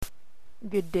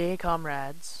Good day,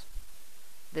 comrades.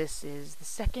 This is the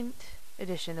second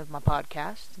edition of my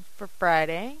podcast for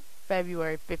Friday,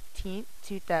 February 15th,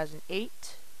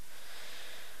 2008.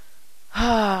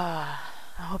 I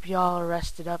hope you all are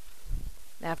rested up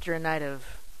after a night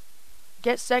of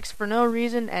get sex for no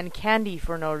reason and candy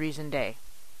for no reason day.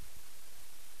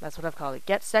 That's what I've called it.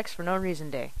 Get sex for no reason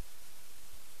day.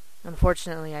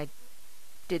 Unfortunately, I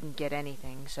didn't get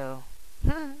anything, so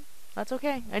that's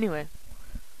okay. Anyway,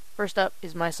 first up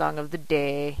is my song of the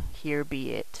day, Here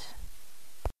Be It.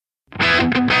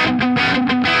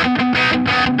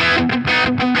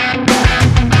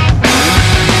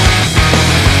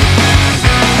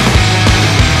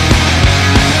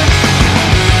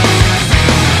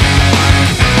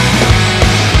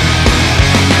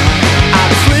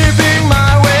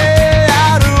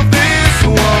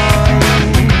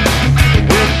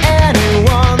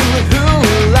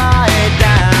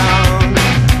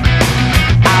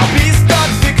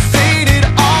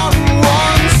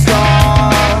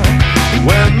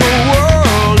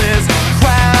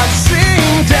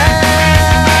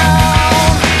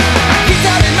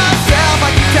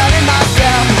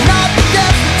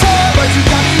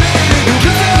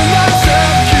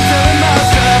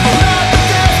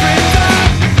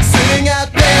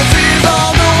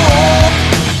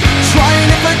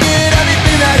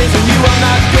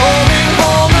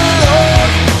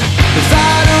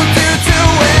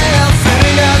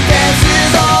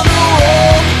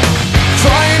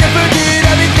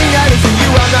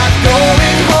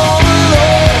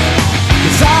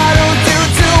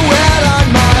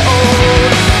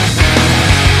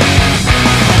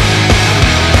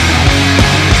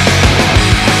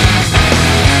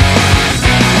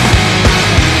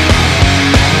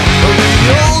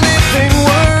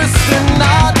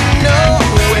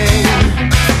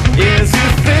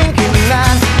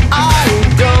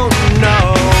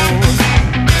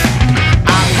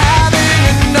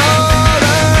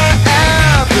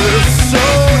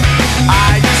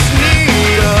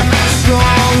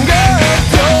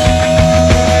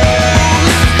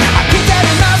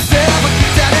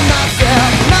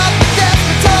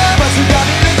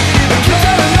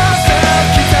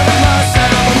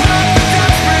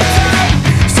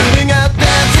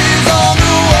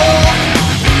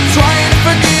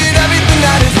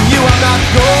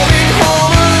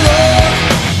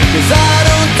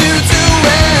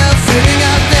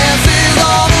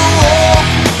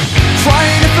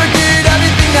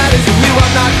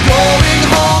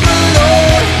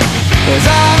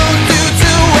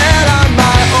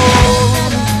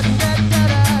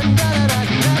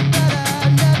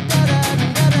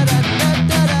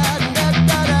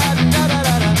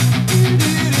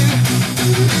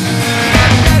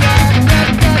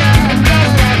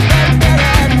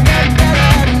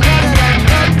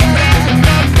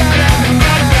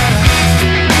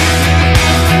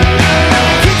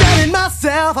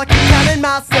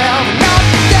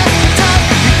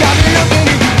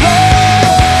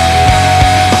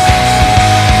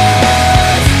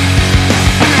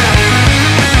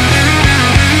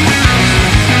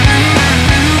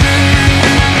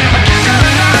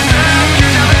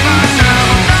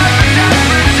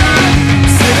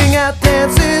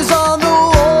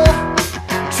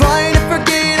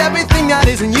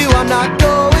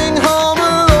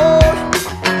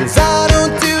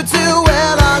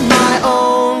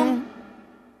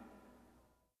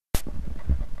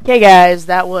 Hey guys,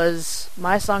 that was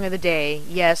my song of the day.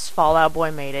 Yes, Fall Out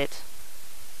Boy made it.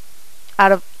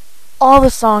 Out of all the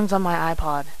songs on my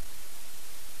iPod,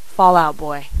 Fall Out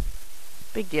Boy.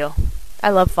 Big deal. I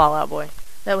love Fall Out Boy.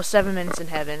 That was 7 Minutes in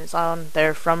Heaven. It's on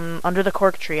there from Under the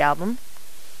Cork Tree album.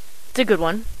 It's a good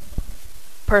one.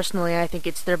 Personally, I think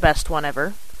it's their best one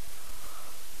ever.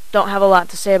 Don't have a lot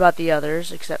to say about the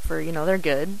others, except for, they're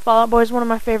good. Fall Out Boy is one of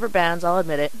my favorite bands, I'll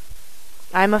admit it.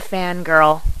 I'm a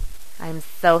fangirl. I'm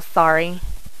so sorry.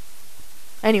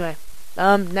 Anyway,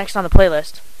 next on the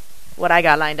playlist, what I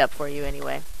got lined up for you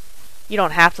anyway. You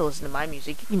don't have to listen to my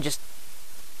music. You can just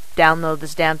download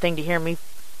this damn thing to hear me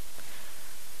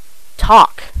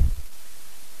talk.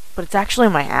 But it's actually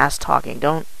my ass talking,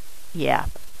 yeah.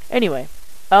 Anyway,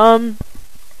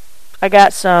 I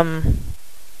got some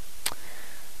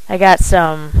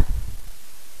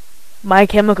My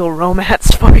Chemical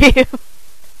Romance for you.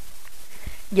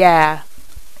 Yeah.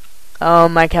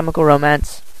 My Chemical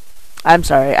Romance. I'm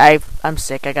sorry, I'm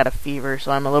sick. I got a fever,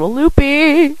 so I'm a little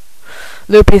loopy.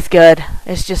 Loopy's good.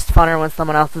 It's just funner when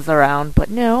someone else is around, but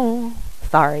no.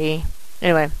 Sorry.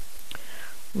 Anyway,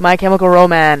 My Chemical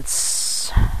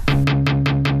Romance.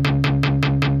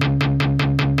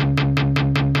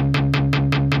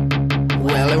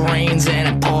 Well, it rains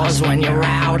and it pours pause when you're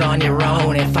out on your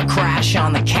own. If I crash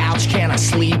on the couch, can I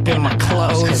sleep in my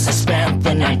clothes? 'Cause I spent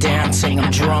the night dancing,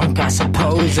 I'm drunk I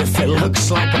suppose. If it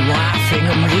looks like I'm laughing,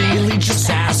 I'm really just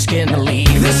asking to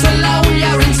leave this alone.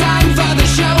 You're in time for the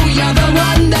show, you're the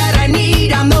one that I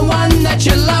need, I'm the one that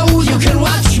you loathe. You can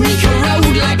watch me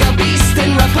corrode like a beast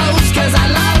in repose, 'cause I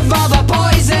love all the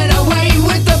poison, away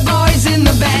with the boys in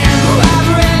the band. I've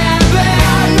been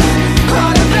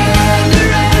on a band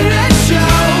that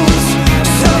shows,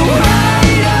 so why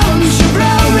don't you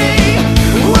blow me?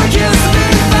 Work your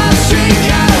spitball streak,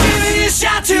 give me a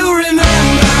shot to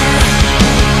remember,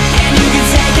 and you can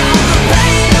take all the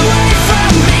pain away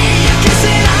from me. You're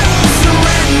kissing, I won't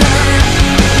surrender.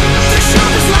 The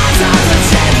sharpest lights are the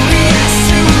deadliest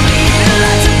to lead, and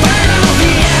let's burn all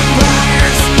the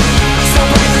empires. So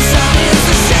bright the sun is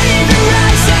the shade that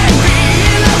rise and be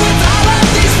in love with all of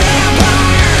these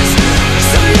vampires.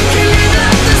 So you can leave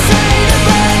like the same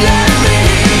abandon me.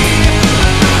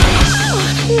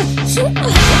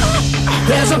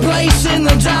 There's a place in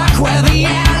the dark where the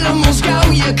animals go.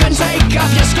 You can take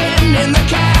off your skin in the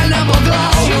cannibal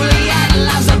glow. Juliet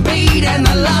loves a beat and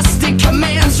the lusty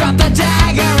commands. Drop the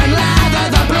dagger and lather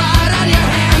the blood on your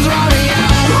hands, Romeo.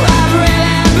 I've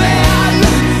really been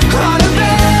on a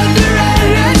bender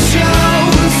and it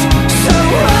shows, so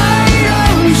why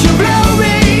don't you blow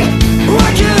me?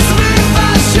 Work your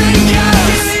spitball streak,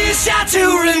 give me a shot to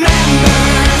remember,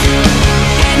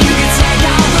 and you can take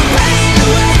all the pain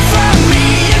away from me.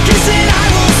 You're kissing, I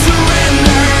won't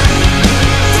surrender.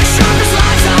 The sharpest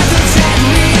lights are the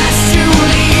deadliest to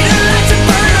lead, and let's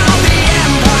burn all the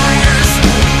empires.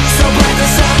 So bright the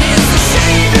sun is the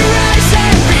shade to rise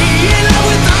and be in love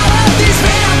with all of these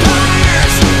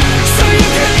vampires. So you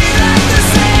can leave like the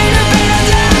same,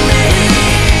 abandon me.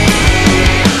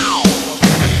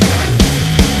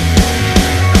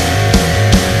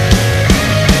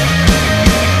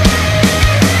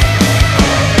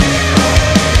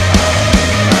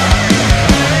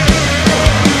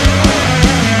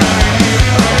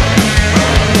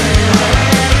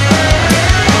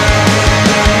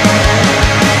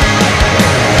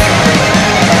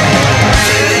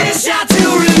 Give me a shot to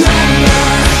remember,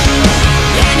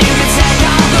 and you can take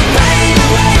all the pain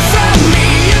away from me.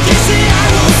 You're kissing, I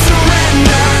won't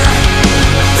surrender.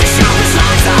 The sharpest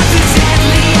lights are the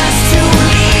deadliest to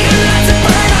lead, and let's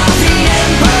burn all the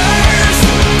empires.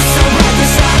 So bright the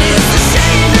sun is the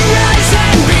shade that rise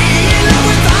and be in love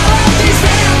with all of these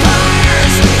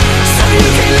vampires. So you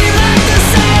can leave like the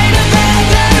same,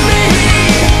 abandon me.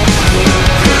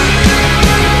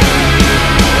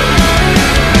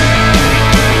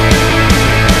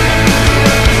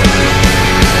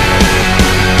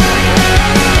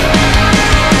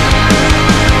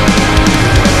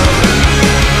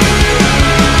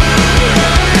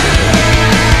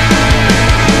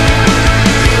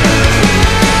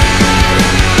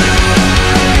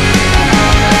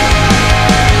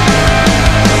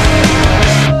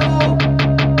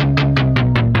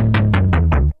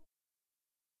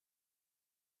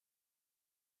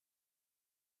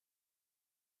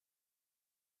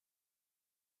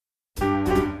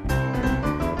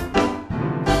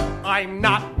 I'm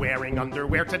not wearing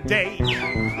underwear today.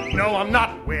 No, I'm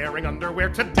not wearing underwear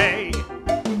today.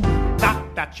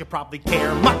 Not that you probably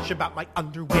care much about my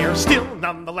underwear. Still,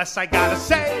 nonetheless, I gotta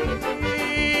say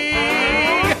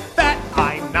that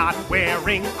I'm not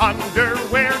wearing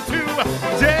underwear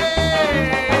today.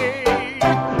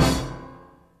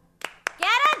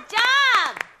 Get a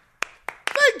job!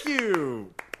 Thank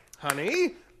you,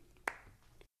 honey.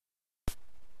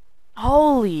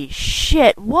 Holy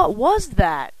shit, what was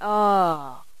that?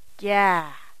 Oh,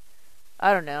 yeah.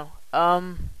 I don't know.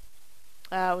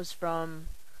 That was from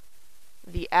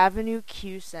the Avenue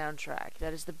Q soundtrack.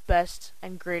 That is the best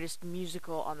and greatest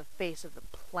musical on the face of the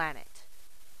planet.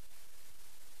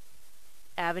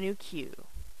 Avenue Q.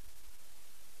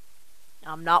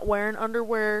 I'm not wearing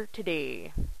underwear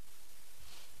today.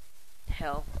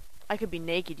 Hell, I could be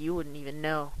naked, you wouldn't even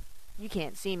know. You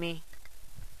can't see me.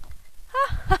 Ha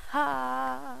ha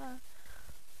ha.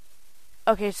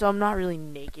 Okay, so I'm not really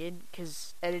naked,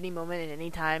 because at any moment, at any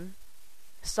time,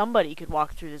 somebody could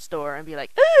walk through this door and be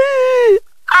like,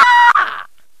 ah!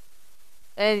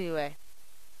 Anyway,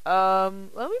 let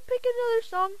me pick another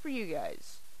song for you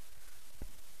guys.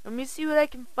 Let me see what I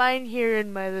can find here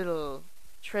in my little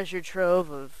treasure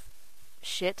trove of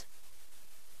shit.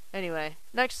 Anyway,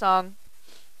 next song.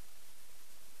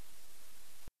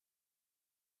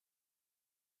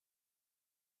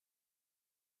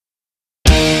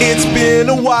 It's been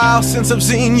a while since I've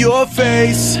seen your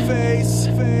face.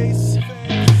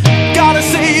 gotta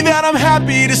say that I'm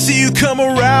happy to see you come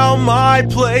around my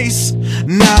place.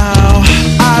 Now,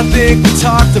 I think we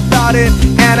talked about it,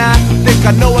 and I think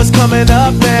I know what's coming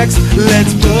up next.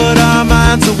 Let's put our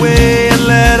minds away and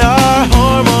let our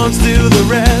hormones do the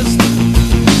rest.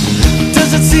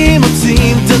 Does it seem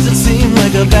obscene? Does it seem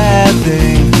like a bad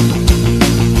thing?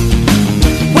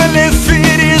 Well, if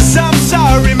it is, I'm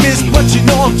sorry, miss, but you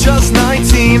know I'm just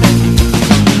 19.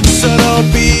 So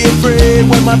don't be afraid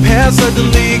when my pants start to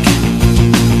leak.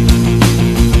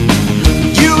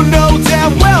 You know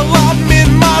damn well I'm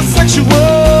in my sexual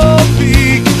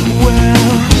peak.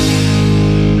 Well,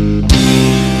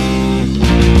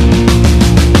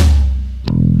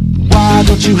 why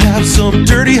don't you have some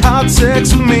dirty hot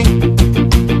sex with me?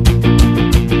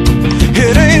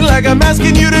 It ain't like I'm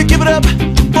asking you to give it up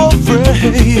for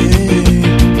free.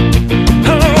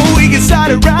 Oh, we get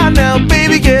started right now,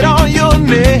 baby, get on your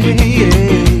knees.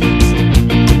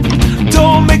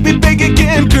 Don't make me beg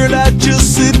again, girl, I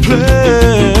just said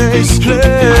please,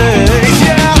 please.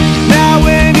 Yeah, now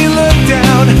when you look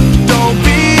down, don't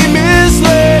be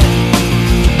misled.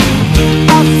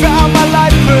 I found my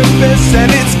life purpose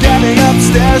and it's getting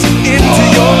upstairs into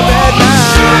your bed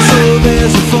now. So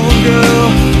there's a phone, girl,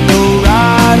 go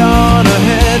right on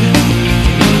ahead.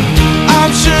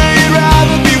 I'm sure you'd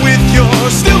rather be with your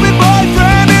stupid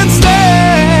boyfriend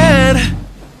instead.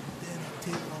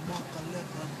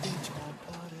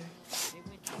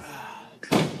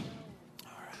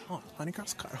 Alright, hold on. Honey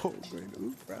Girl's car. Oh, going to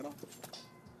oof right off.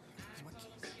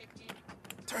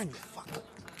 Turn you fuck up.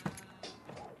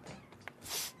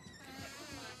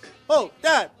 Oh,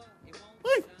 Dad.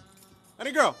 Wait.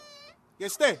 Honey Girl. You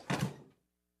stay.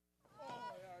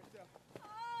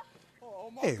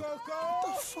 Hey, what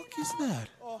the fuck is that?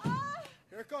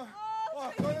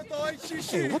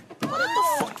 Hey, what the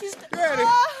fuck is that?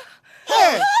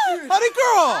 Hey, Honey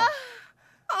Girl!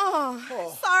 Oh,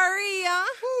 sorry,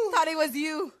 thought it was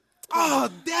you. Oh,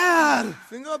 Dad!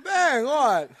 Finger bang,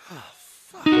 what?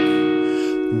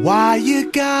 Why you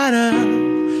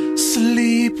gotta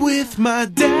sleep with my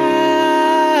dad?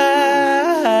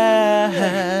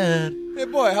 Hey,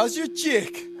 boy, how's your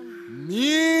chick?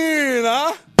 Mean,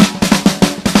 huh?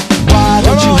 Why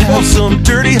don't you have some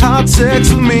dirty hot sex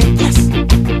with me? Yes.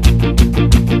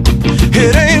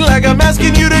 It ain't like I'm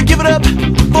asking you to give it up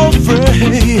for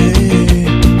free.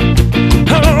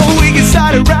 Oh, we get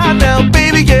started right now,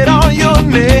 baby, get on your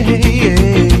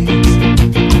knees.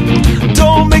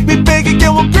 Don't make me beg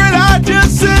again, well, girl, I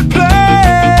just said please.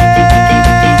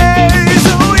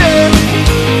 Oh yeah,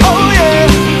 oh yeah,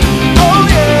 oh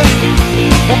yeah.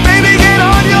 Well, baby, get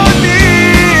on your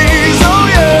knees. Oh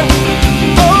yeah,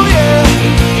 oh yeah.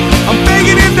 I'm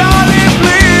begging you, darling,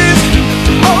 please.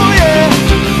 Oh yeah,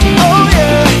 oh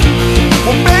yeah.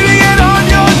 Well, baby, get on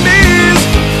your knees.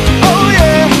 Oh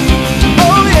yeah,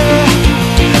 oh yeah.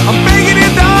 I'm begging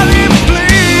you, darling,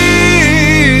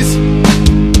 please.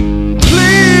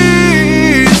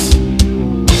 Please,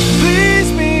 please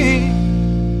me.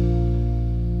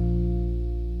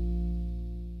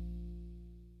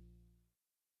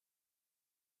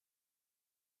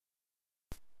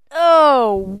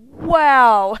 Oh,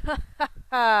 wow.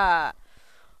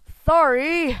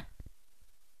 Sorry,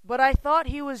 but I thought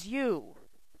he was you.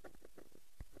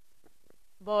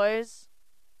 Boys,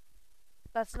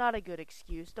 that's not a good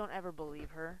excuse. Don't ever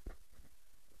believe her.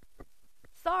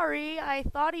 Sorry, I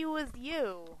thought he was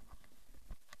you.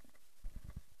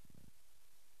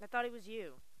 I thought he was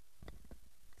you.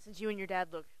 Since you and your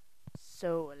dad look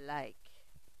so alike.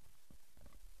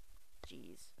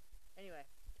 Jeez. Anyway.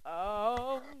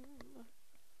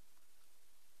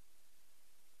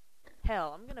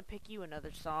 Hell, I'm gonna pick you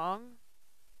another song.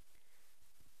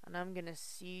 And I'm gonna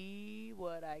see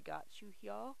what I got you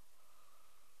here.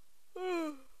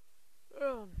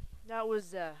 That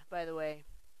was, by the way,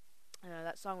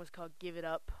 that song was called Give It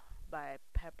Up by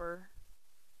Pepper,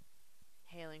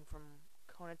 hailing from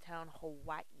Konatown,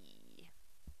 Hawaii.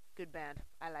 Good band.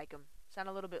 I like them. Sound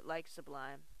a little bit like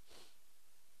Sublime.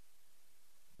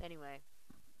 Anyway,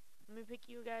 let me pick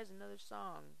you guys another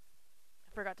song.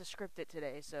 I forgot to script it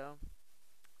today, so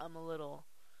I'm a little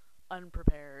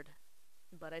unprepared.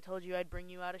 But I told you I'd bring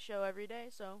you out a show every day,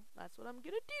 so that's what I'm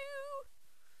gonna do.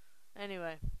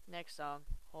 Anyway, next song.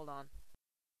 Hold on.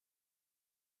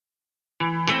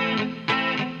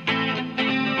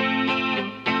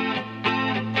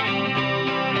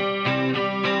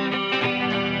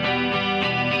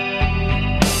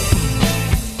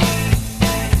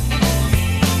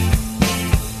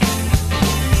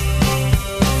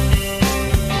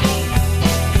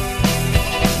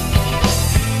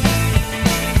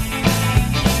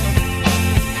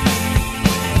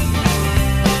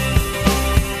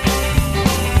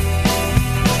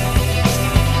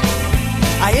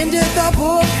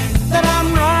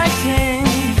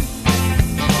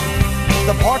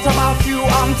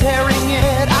 I'm tearing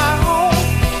it out.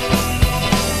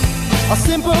 A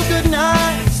simple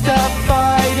goodnight, stop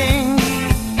fighting.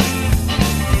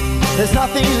 There's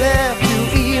nothing left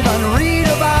to even read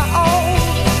about.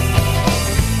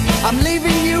 I'm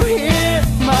leaving you here,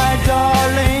 my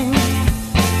darling,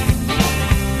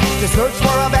 to search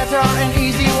for a better and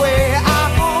easy way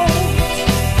out.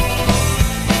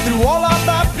 Through all of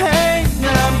the pain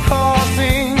that I'm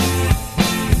causing,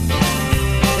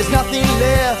 there's nothing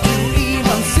left to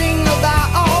even sing about.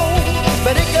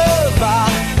 But it goes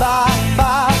bye, bye,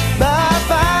 bye, bye,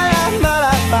 bye,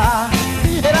 bye, bye.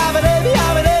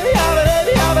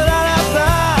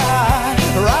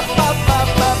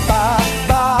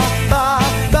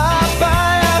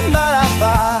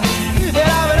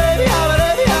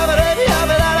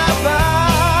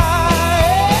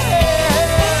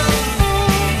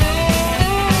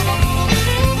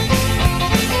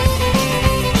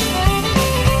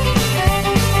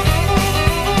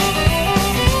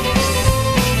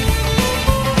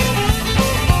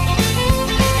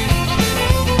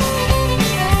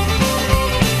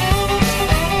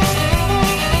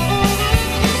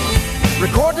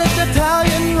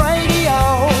 Italian radio.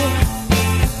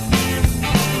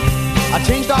 I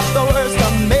changed off the words to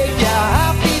make you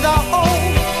happy though.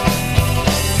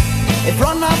 In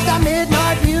front of the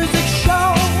midnight music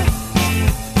show,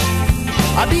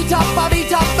 I beat up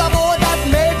the boy that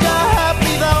made you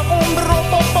happy though.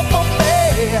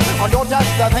 Oh, don't touch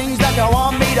the things that you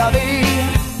want me to be.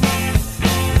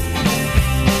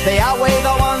 They outweigh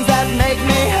the ones that make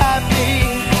me happy.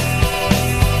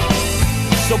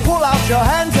 So pull out your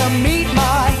hand to meet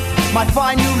my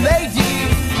fine new lady.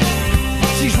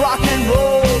 She's rock and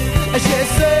roll, and she'll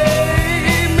say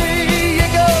me. You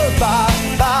go bye,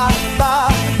 bye,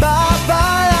 bye, bye,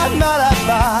 bye, bye,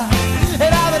 bye.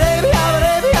 And I'm a baby, I'm a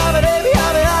baby, I'm a baby,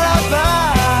 I'm a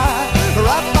bye.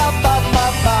 Bye, bye, bye,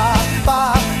 bye,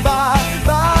 bye, bye,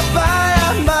 bye, bye,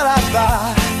 bye,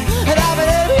 bye. And I'm a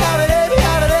baby, I'm a baby,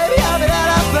 I'm a baby, I'm a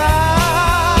bye.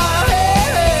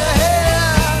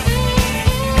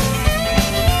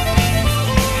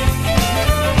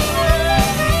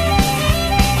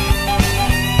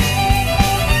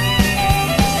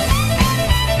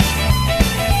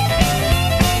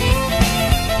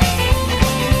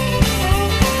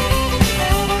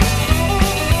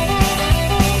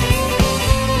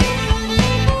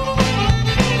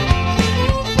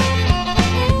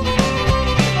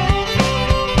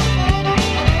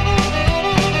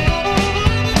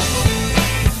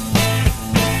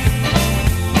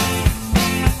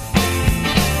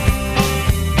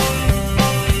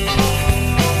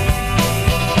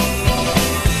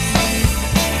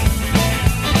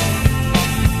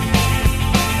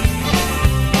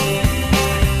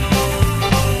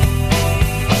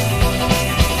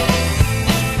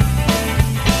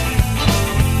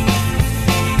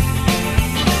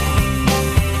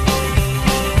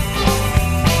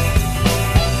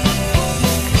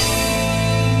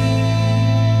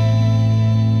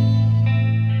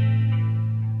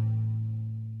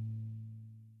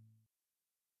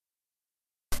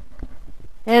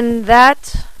 And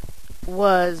that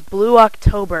was Blue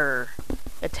October,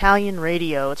 Italian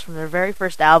radio. It's from their very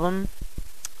first album.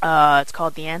 It's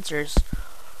called The Answers.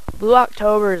 Blue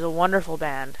October is a wonderful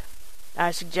band.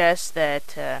 I suggest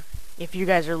that if you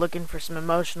guys are looking for some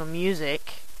emotional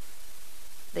music,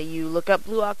 that you look up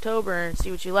Blue October and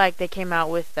see what you like. They came out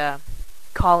with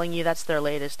Calling You. That's their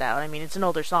latest out. I mean, it's an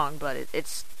older song, but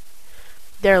it's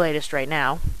their latest right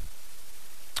now.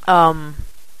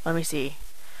 Let me see.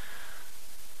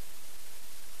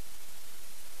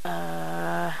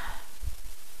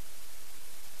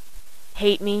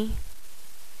 Hate Me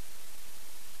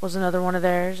was another one of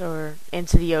theirs, or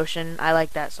Into the Ocean. I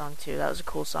like that song too. That was a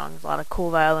cool song. There's a lot of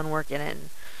cool violin work in it. And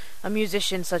a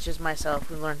musician such as myself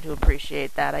who learned to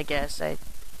appreciate that, I guess. I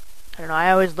don't know,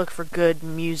 I always look for good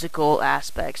musical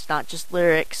aspects, not just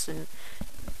lyrics, and,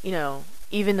 you know,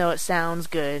 even though it sounds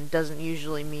good, doesn't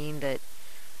usually mean that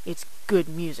it's good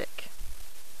music.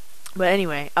 But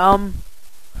anyway,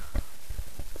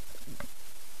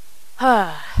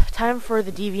 time for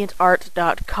the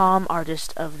DeviantArt.com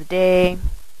artist of the day.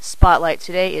 Spotlight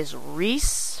today is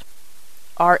Rhies,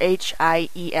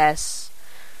 Rhies.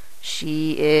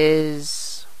 She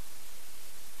is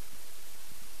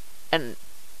a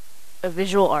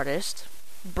visual artist.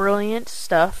 Brilliant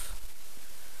stuff.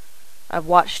 I've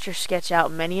watched her sketch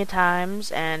out many a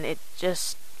times, and it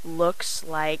just looks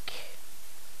like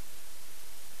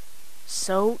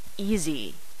so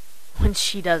easy when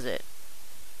she does it.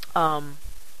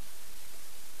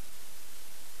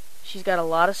 She's got a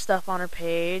lot of stuff on her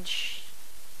page.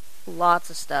 Lots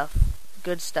of stuff.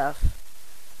 Good stuff.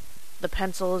 The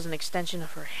pencil is an extension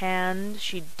of her hand.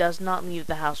 She does not leave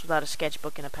the house without a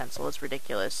sketchbook and a pencil. It's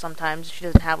ridiculous. Sometimes she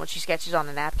doesn't have one. She sketches on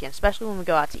a napkin, especially when we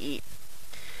go out to eat.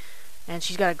 And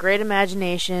she's got a great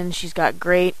imagination. She's got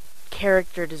great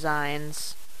character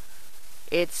designs.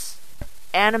 It's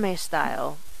anime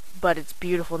style, but it's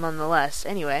beautiful nonetheless.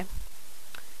 Anyway,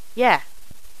 yeah.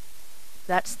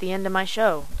 That's the end of my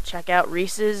show. Check out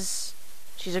Reese's.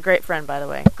 She's a great friend, by the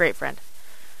way. Great friend.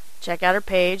 Check out her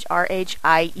page,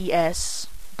 RHIES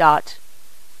dot.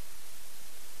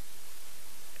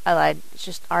 I lied. It's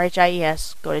just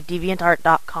RHIES. Go to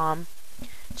deviantart.com.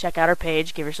 Check out her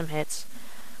page. Give her some hits.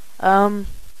 Okay,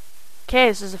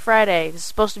 this is a Friday. This is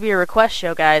supposed to be a request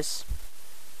show, guys.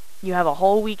 You have a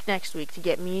whole week next week to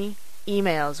get me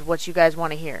emails of what you guys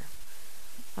want to hear.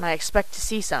 And I expect to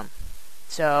see some.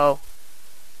 So,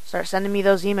 start sending me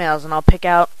those emails and I'll pick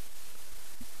out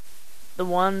the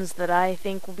ones that I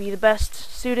think will be the best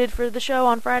suited for the show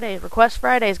on Friday. Request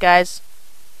Fridays, guys.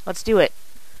 Let's do it.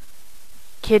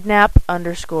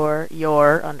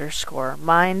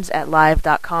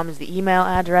 Kidnap_your_minds@live.com is the email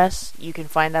address. You can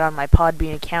find that on my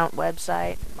Podbean account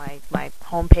website, my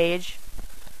homepage.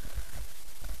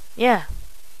 Yeah.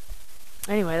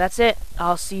 Anyway, that's it.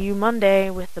 I'll see you Monday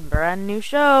with a brand new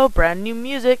show, brand new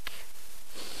music.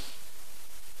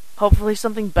 Hopefully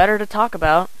something better to talk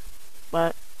about.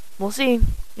 But we'll see.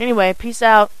 Anyway, peace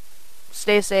out.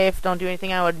 Stay safe. Don't do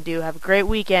anything I wouldn't do. Have a great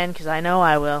weekend, because I know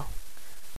I will.